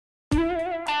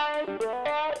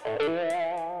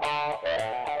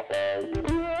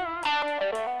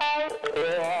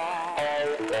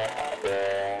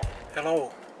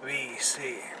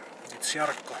it's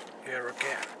Jarkko here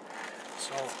again.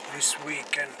 So this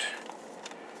weekend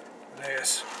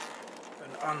there's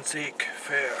an antique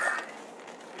fair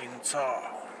in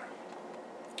town.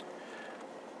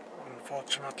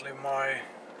 Unfortunately my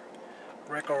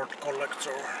record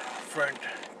collector friend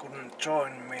couldn't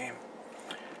join me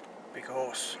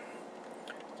because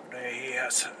today he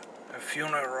has a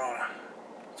funeral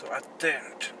to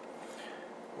attend.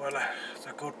 Well,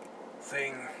 the good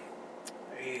thing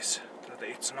is that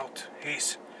it's not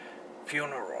his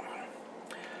funeral.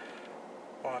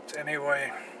 But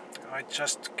anyway, I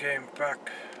just came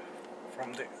back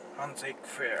from the antique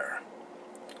fair,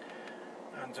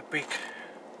 and the big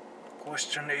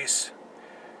question is,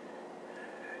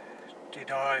 did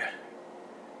I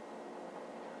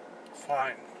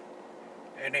find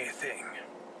anything?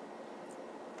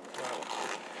 Well,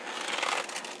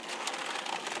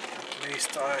 at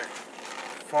least I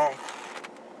found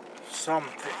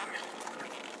something.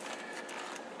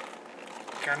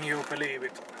 Can you believe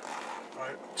it?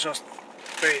 I just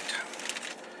paid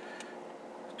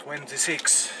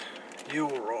 26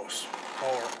 euros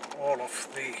for all of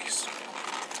these.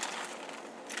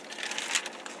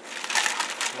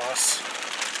 Plus,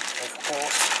 of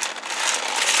course,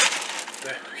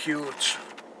 the huge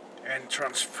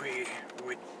entrance fee,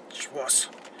 which was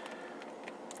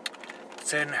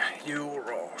 10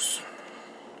 euros.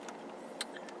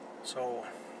 So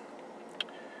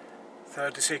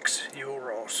 36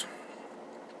 euros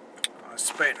I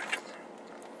spent.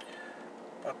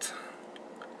 But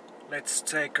let's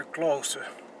take a closer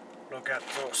look at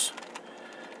those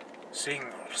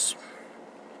singles.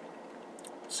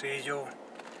 See you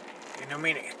in a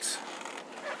minute.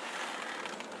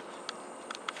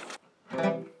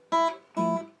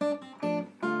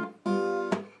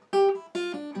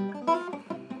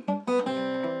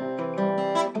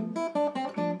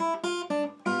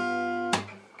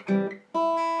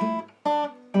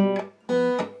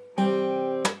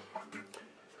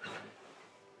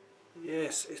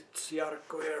 Yes, it's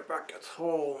Jarkko here back at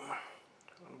home,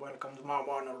 and welcome to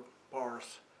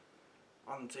MyVinylBar's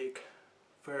Antique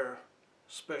Fair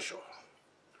special.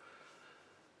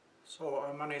 So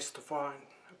I managed to find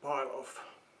a pile of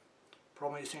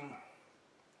promising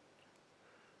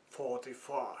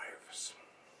 45s.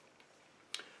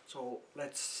 So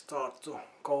let's start to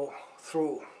go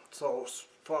through those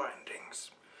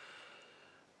findings.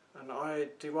 And I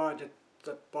divided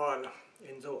that pile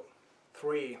into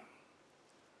 3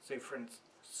 different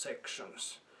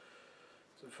sections.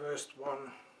 The first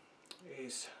one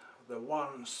is the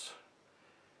ones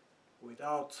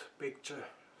without picture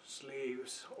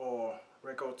sleeves or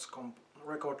record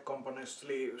company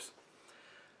sleeves.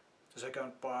 The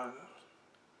second pile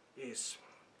is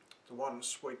the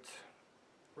ones with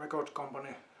record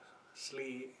company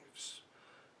sleeves,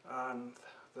 and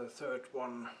the third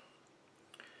one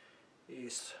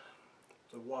is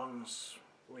the ones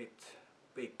with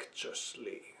picture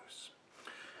sleeves.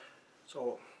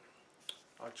 So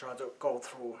I try to go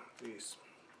through these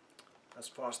as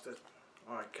fast as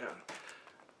I can.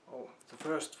 Oh, the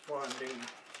first finding,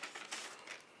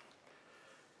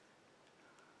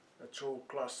 a true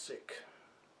classic,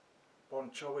 Bon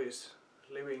Jovi's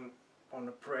Living on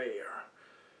a Prayer,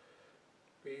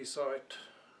 B-side,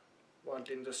 Wild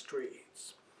in the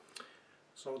Streets.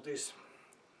 So this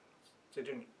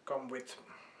didn't come with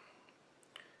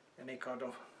any kind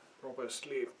of proper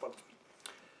sleeve, but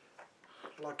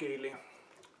luckily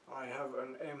I have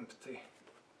an empty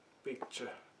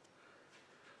picture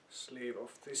sleeve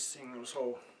of this single,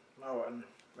 so now I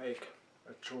make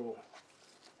a true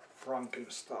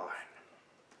Frankenstein.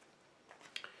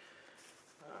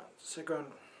 Second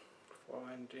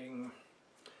finding,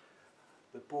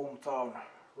 the Boomtown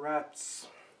Rats,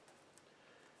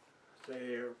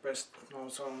 their best known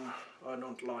song I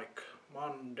Don't Like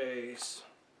Mondays,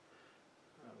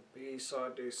 and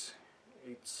B-side is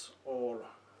It's All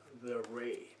the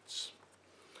Rage.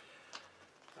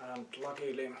 And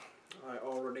luckily I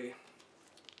already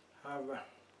have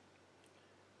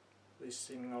this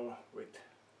single with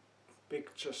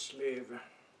picture sleeve,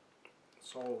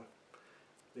 so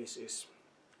this is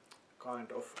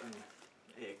kind of an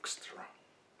extra.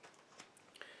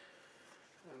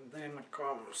 And then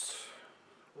comes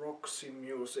Roxy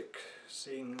Music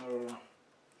single,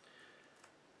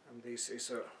 and this is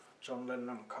a John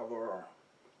Lennon cover,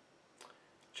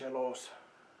 Jealous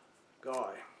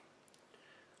Guy.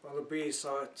 On the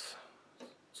B-side,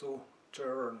 To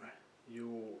Turn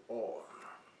You On.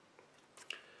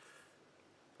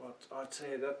 But I'd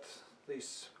say that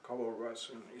this cover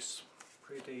version is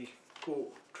pretty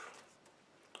good,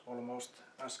 almost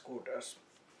as good as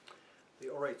the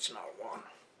original one.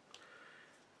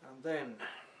 And then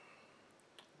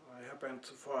I happened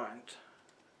to find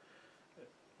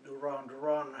a Duran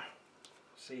Duran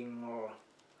single,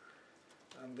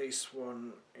 and this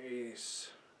one is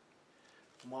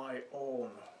My Own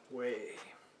Way.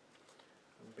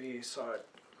 B-side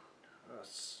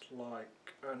as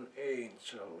Like an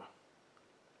Angel.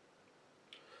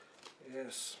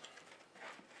 Yes,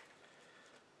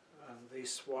 and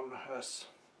this one has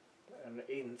an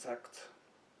intact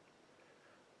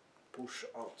push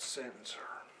out sensor.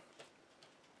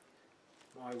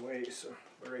 My Way is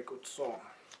a very good song.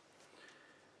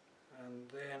 And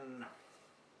then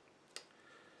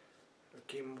a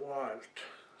Kim Wilde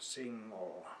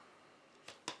single,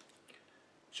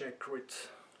 Check with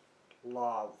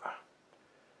Love,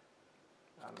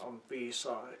 and on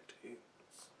B-side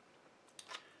it's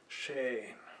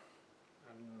Shane,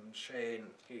 and Shane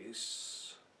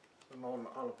is a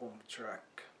non-album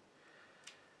track,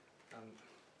 and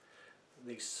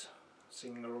this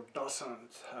single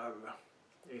doesn't have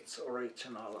its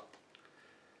original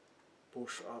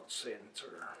push out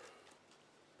center,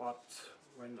 but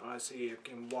when I see a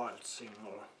Kim Wilde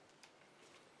single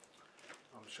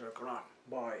I'm sure gonna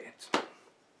buy it.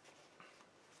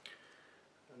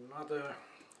 Another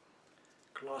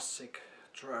classic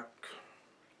track,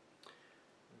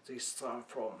 this time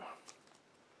from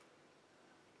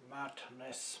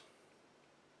Madness,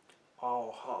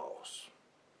 Our House.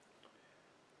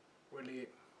 Really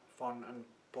fun and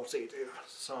positive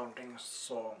sounding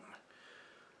song.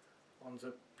 On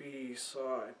the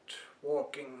B-side,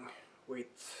 Walking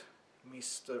with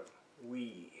Mr.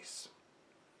 Weeze.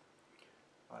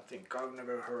 I think I've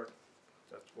never heard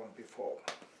that one before.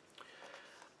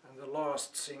 And the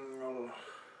last single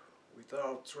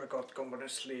without record company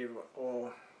sleeve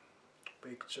or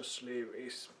picture sleeve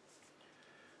is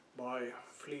by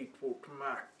Fleetwood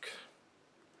Mac.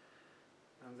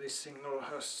 And this single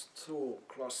has two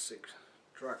classic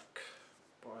tracks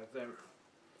by them.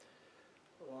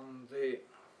 On the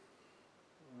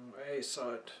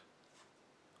A-side,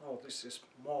 oh, this is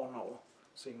mono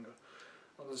single.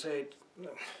 On the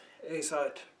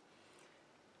A-side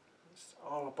is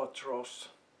Albatross.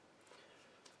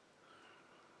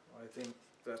 I think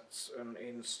that's an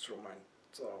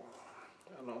instrumental.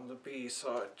 And on the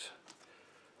B-side,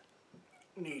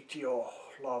 Need Your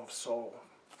Love So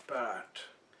Bad.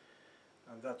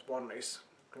 And that one is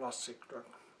classic track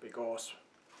because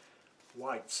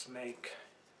Whitesnake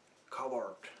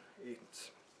covered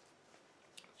it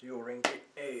during the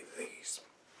 80s.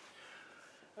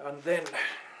 And then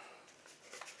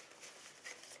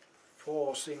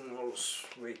 4 singles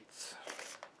with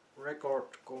record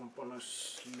company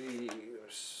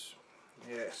sleeves.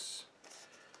 Yes,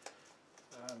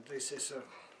 and this is a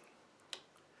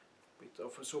bit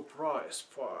of a surprise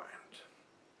find.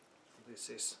 This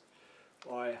is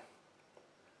by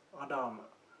Adam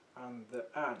and the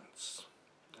Ants,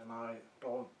 and I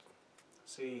don't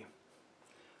see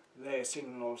their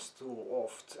singles too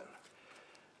often.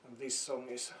 And this song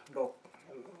is Dog,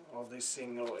 or this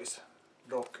single is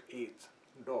Dog Eat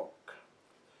Dog.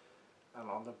 And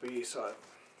on the B-side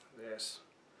there's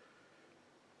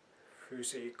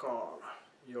Physical,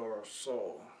 Your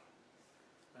Soul.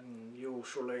 And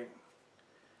usually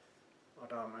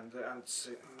Adam and the Ants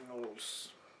singles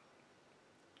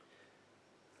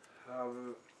have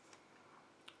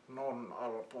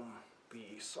non-album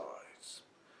B-sides,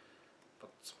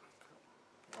 but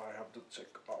I have to check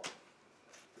out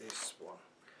this one.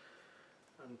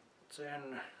 And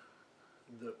then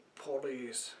the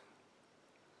Police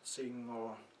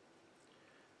single,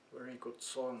 very good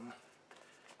song,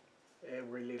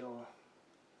 Every Little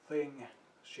Thing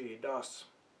She Does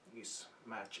Is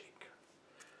Magic.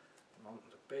 And on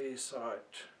the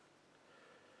B-side,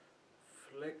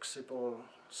 Flexible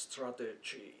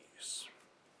Strategies,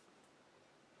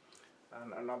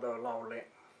 and another lovely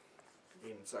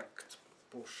intact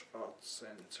push out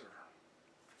center.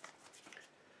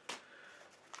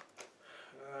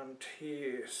 And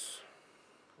here's,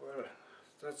 well,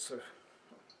 that's a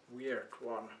weird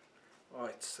one,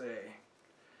 I'd say.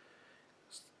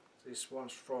 This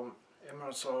one's from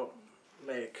Emerson,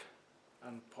 Lake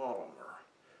and Palmer.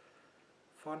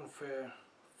 Funfair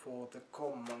for the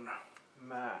Common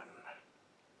Man.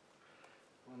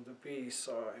 On the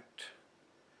B-side,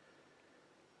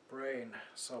 Brain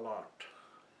Salad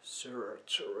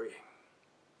Surgery.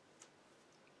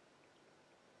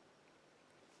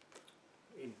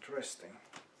 Interesting.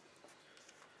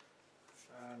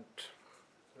 And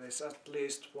there's at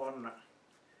least one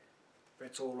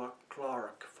Petula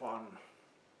Clark fan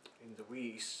in the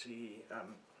VC,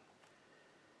 and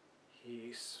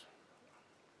he's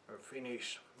a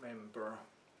Finnish member.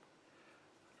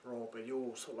 Roope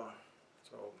Juusola.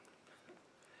 So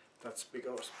that's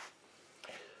because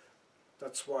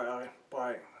that's why I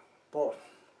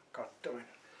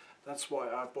that's why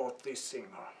I bought this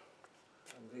single.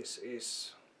 And this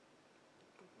is,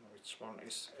 which one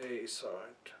is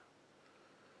A-side?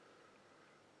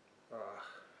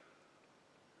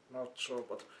 Not sure,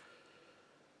 but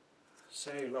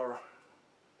Sailor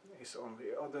is on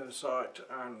the other side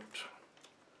and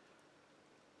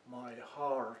My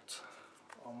Heart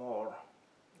Amor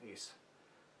is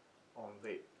on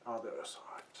the other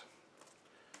side.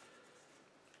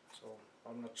 So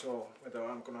I'm not sure whether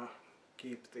I'm gonna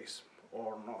keep this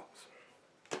or not.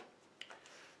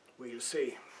 We'll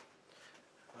see.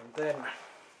 And then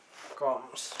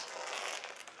comes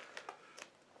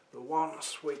the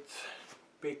ones with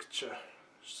picture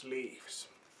sleeves.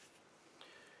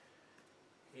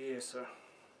 Here's a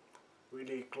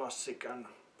really classic and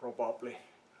probably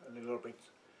a little bit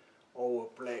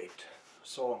overplayed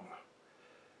song,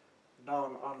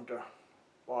 Down Under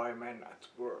by Men at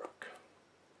Work,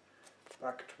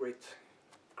 backed with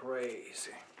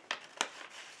Crazy,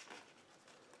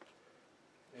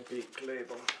 a big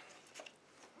label.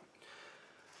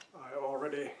 I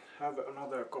already have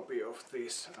another copy of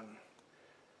this, and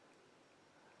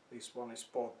this one is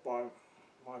bought by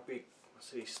my big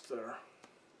sister.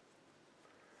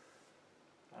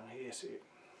 And here's the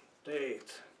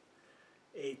date,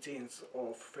 18th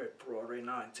of February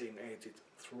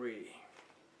 1983.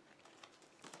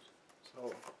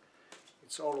 So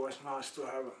it's always nice to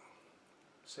have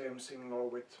same single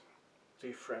with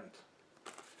different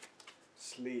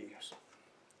sleeves.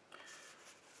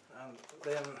 And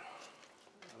then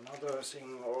another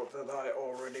single that I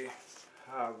already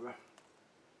have,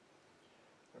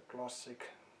 a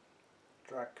classic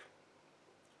track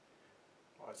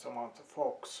by Samantha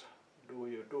Fox, Do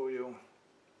You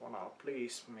Wanna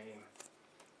Please Me?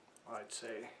 I'd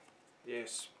say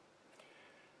yes.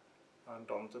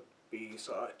 And on the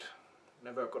B-side,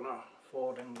 Never Gonna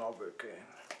Fall in Love Again.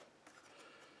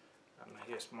 And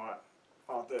here's my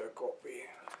other copy.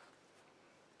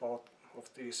 Both of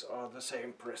these are the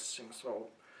same pressing, so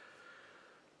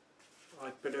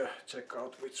I'd better check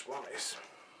out which one is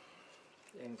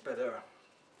in better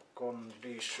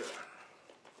condition.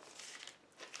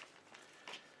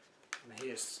 And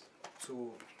here's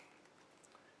two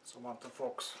Samantha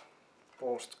Fox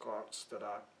postcards that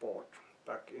I bought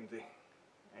back in the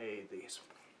 80s.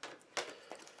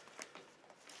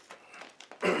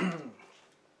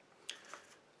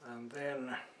 And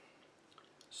then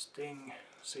Sting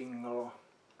single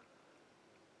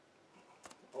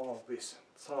All This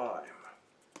Time,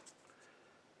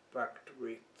 backed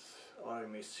with I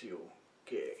Miss You,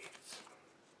 Kate.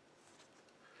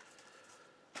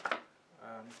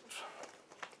 And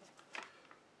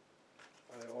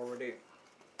I already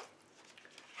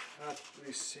had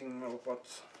this single, but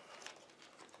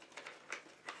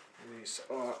these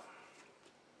are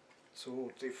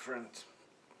two different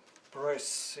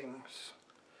pressings.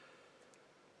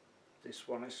 This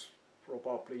one is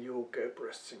probably UK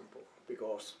pressing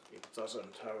because it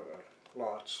doesn't have a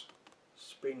large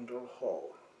spindle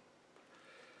hole.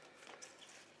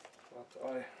 But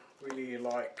I really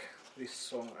like this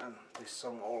song, and this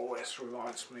song always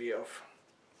reminds me of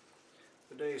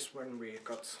the days when we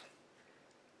got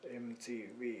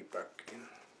MTV back in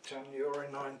January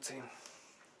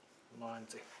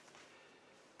 1990.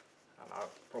 And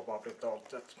I've probably thought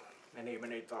that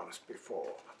many times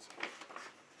before.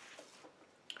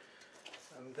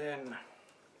 And then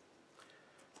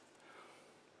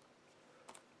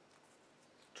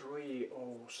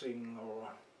trio single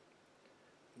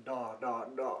Da Da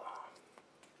Da.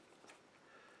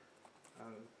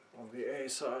 And on the A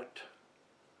side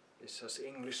this has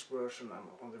English version, and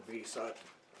on the B side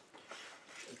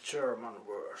a German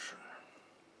version.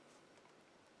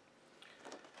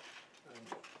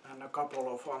 And a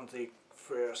couple of antique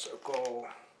fairs ago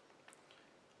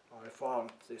I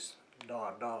found this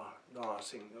Da Da Da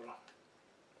single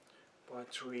by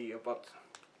Trio, but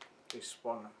this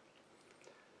one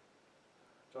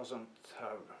doesn't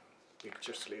have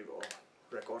picture sleeve or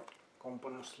record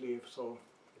company sleeve, so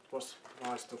it was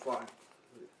nice to find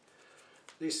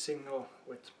this single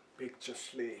with picture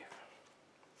sleeve.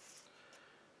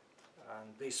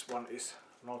 And this one is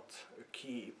not a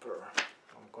keeper.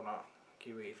 I'm gonna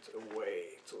give it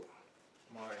away to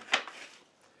my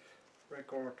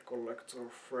record collector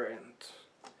friend.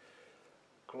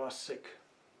 Classic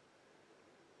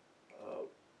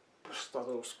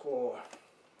Status Quo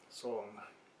song,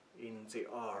 In the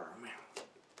Army.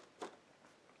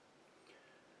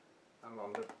 And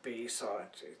on the B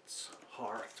side it's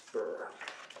Heartburn.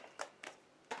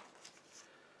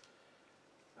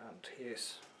 And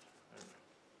here's an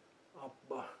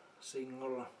ABBA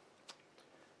single,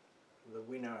 The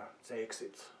Winner Takes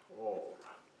It All,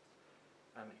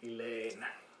 and Elaine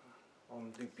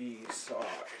on the B-side.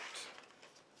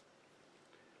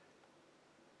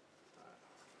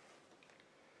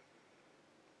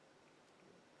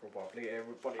 Probably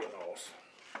everybody knows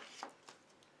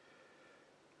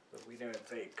The Winner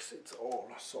Takes It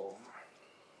All song,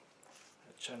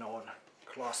 a genuine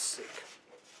classic.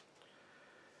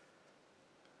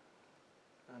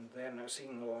 And then a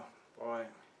single by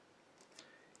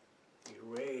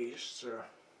Erasure,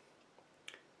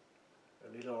 a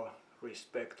little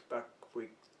respect back with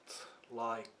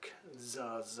like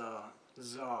Zaza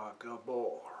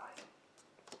Zagabor.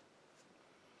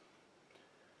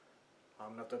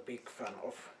 I'm not a big fan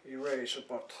of Erasure,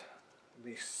 but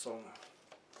this song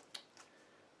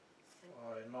I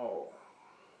know.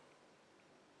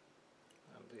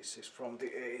 And this is from the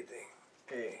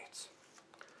 88.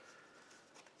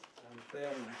 And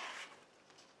then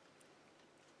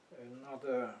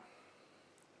another,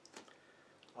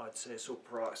 I'd say,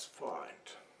 surprise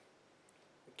find.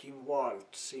 Kim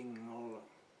Wilde single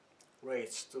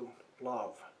Rage to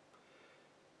Love.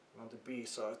 On the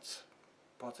B-side,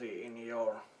 Body in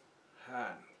Your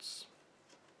Hands.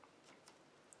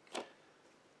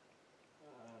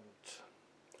 And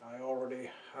I already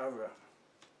have a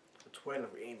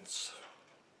 12-inch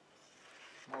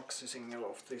maxi single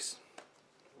of this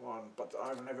one, but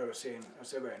I've never seen a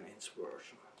 7-inch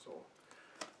version, so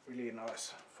really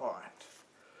nice find.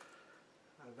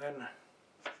 And then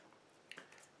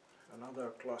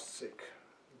another classic,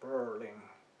 Berlin,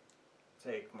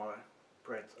 Take My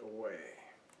Breath Away.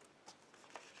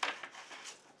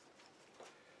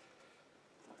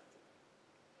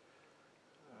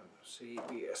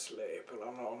 CBS label,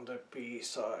 and on the B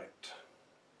side,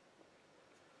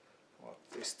 what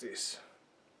is this?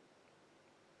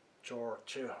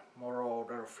 Georgia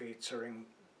Moroder featuring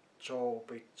Joe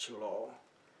Piccolo,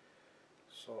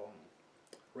 so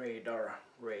Radar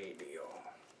Radio.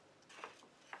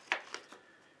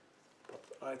 But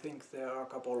I think there are a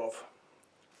couple of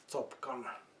Top Gun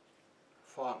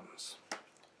fans,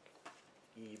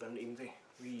 even in the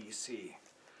VC.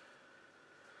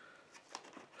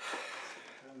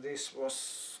 And this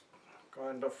was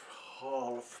kind of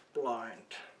half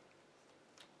blind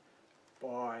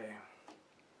by,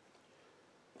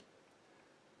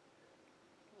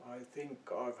 I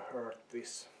think I've heard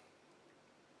this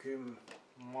Kim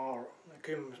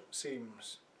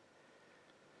Sims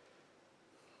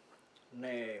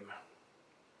name.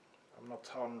 I'm not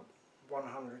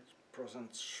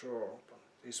 100% sure, but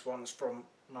this one's from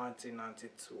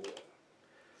 1992.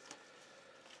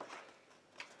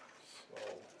 So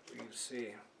we'll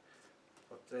see.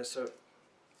 But there's a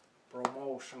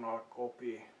promotional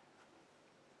copy,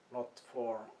 not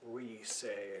for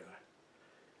resale,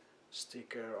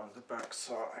 sticker on the back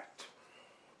side.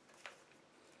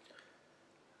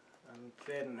 And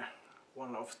then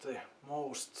one of the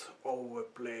most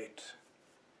overplayed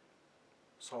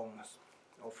songs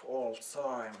of all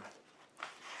time,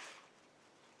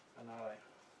 and I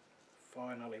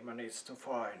finally managed to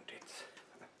find it.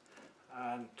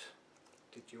 And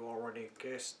did you already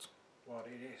guess what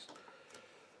it is?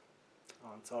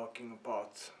 I'm talking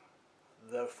about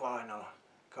The Final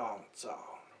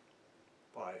Countdown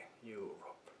by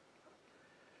Europe.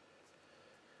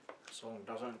 Song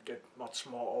doesn't get much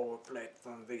more overplayed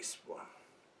than this one.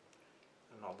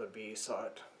 Another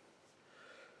B-side,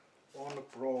 On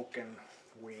Broken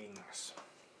Wings.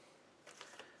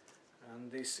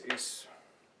 And this is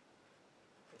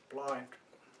Blind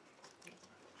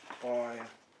by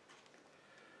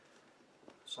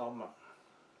some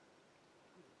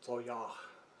Toya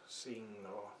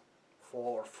single,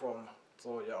 4 from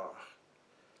Toya.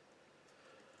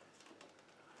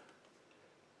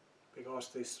 Because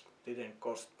this didn't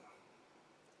cost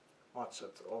much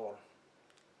at all,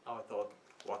 I thought,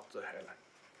 what the hell.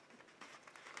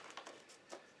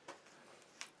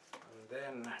 And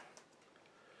then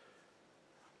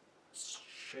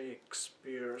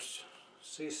Shakespeare's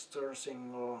sister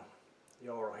single,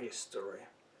 Your History,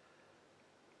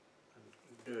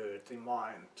 and Dirty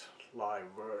Mind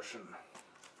live version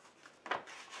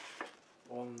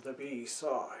on the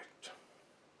B-side.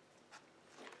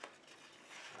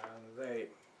 And they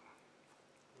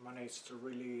managed to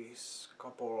release a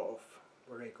couple of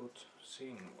very good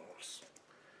singles.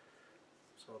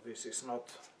 So this is not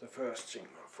the first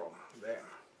single from them.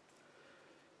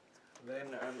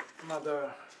 Then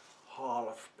another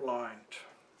Half Blind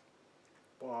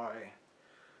by,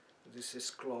 this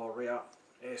is Gloria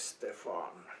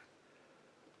Estefan,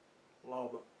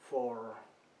 Love for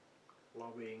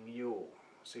Loving You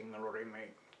single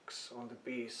remix on the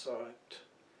B-side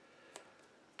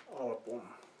album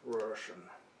version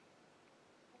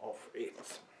of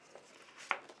it.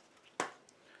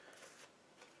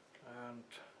 And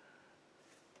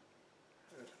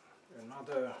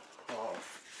another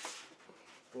half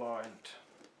blind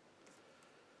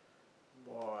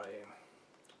by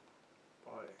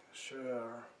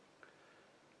Cher,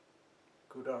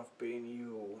 Could Have Been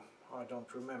You. I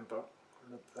don't remember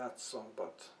that song,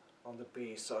 but on the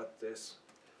B-side there's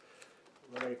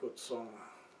a very good song,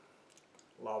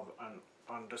 Love and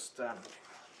Understanding.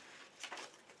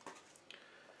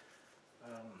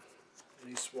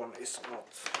 This one is not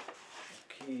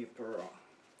a keeper.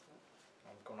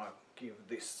 I'm gonna give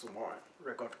this to my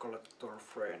record collector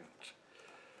friend.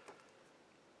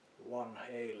 Van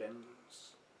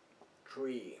Halen's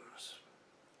Dreams,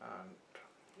 and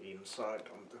inside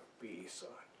on the B-side.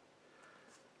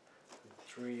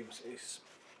 Dreams is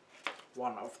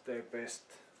one of their best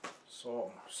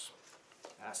songs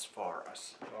as far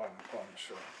as I'm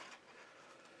concerned.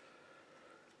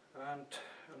 And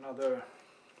another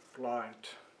blind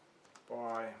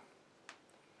by,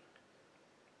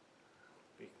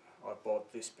 I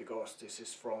bought this because this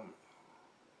is from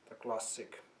the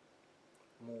classic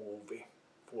movie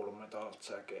Full Metal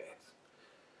Jacket.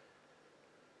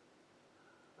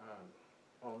 And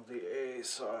on the A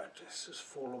side this is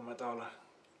Full Metal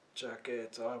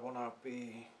Jacket, I Wanna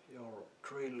Be Your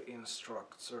Drill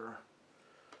Instructor,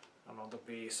 and on the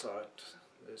B side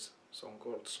there's a song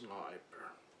called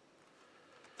Sniper.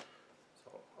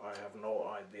 So I have no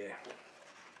idea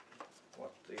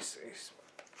what this is.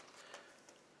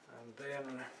 And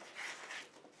then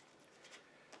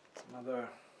another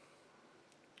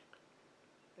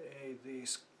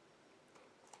this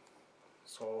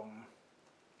song,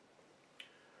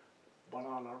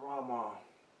 Bananarama,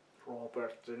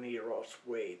 Robert De Niro's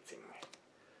Waiting,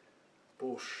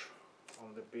 Push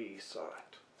on the B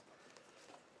side.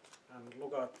 And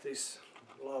look at this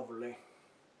lovely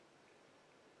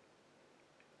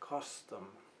custom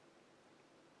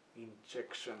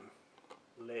injection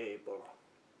label.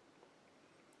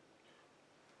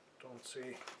 Don't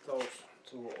see those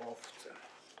too often.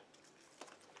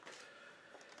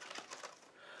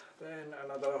 Then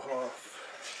another half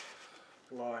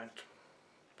blind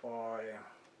by,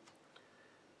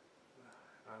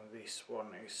 and this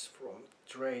one is from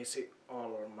Tracy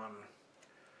Ullman,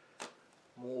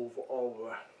 Move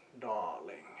Over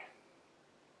Darling.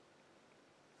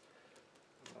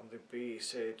 And on the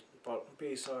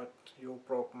B-side, You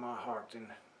Broke My Heart in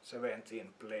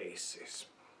 17 Places.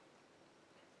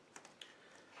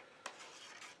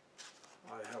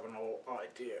 I have no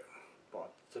idea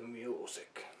about the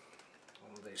music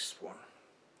on this one,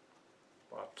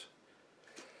 but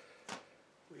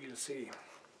we'll see.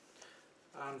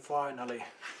 And finally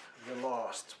the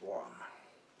last one,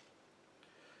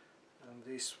 and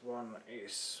this one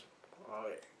is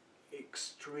by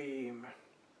Extreme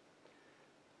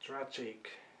Tragic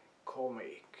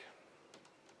Comic,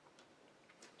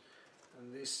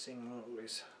 and this single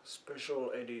is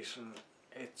special edition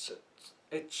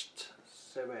etched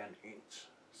 7-inch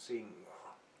single.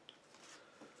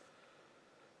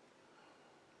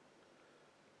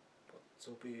 But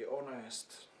to be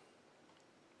honest,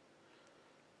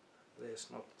 there's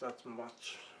not that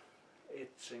much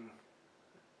etching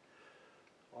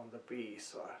on the B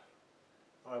side.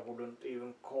 I wouldn't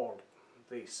even call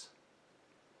this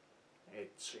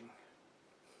etching.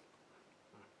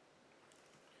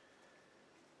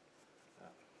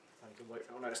 And to be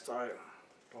honest, I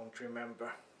don't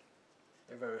remember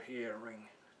ever hearing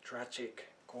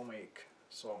Tragic Comic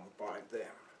song by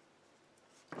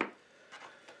them.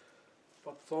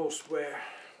 But those were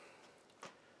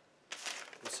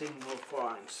the single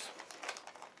finds.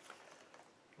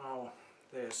 Now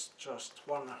there's just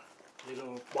one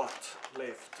little but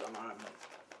left, and I'm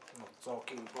not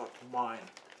talking about mine,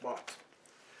 but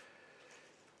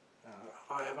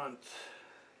I haven't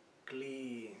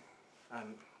cleaned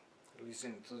and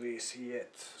listened to this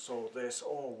yet, so there's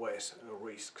always a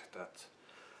risk that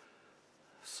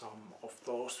some of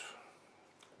those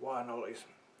vinyl is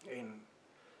in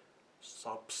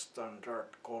substandard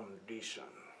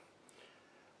condition.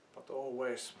 But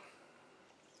always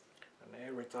and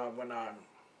every time when I'm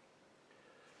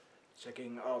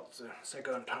checking out the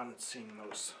second-hand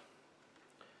singles,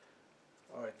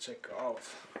 I check out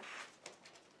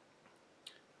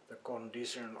the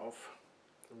condition of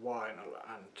the vinyl,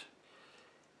 and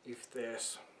if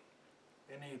there's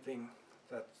anything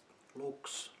that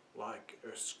looks like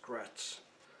a scratch,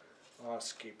 I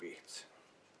skip it.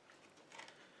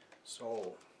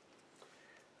 So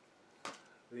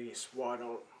this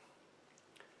vinyl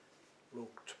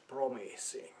looked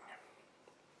promising.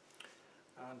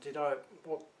 And did I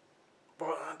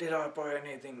buy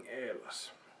anything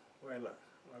else? Well,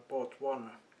 I bought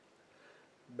one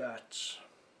batch.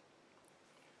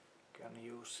 Can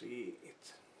you see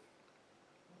it?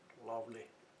 Lovely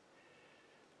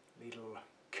little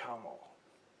camel.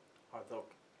 I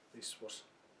thought this was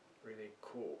really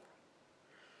cool.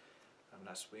 And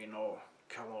as we know,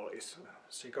 Camel is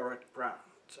a cigarette brand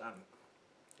and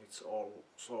it's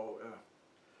also a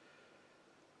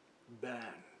band.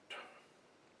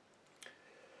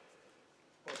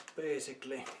 But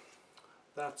basically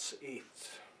that's it.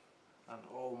 And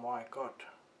oh my god,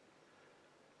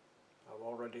 I've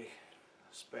already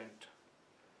spent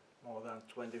more than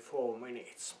 24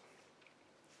 minutes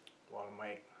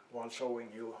while showing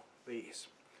you these.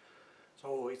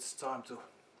 So it's time to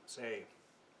say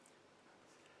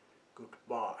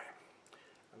goodbye.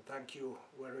 And thank you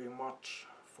very much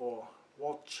for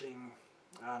watching,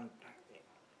 and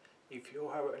if you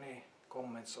have any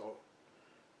comments or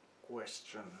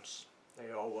questions, they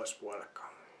are always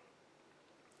welcome.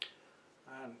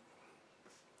 And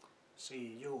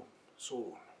see you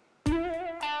soon.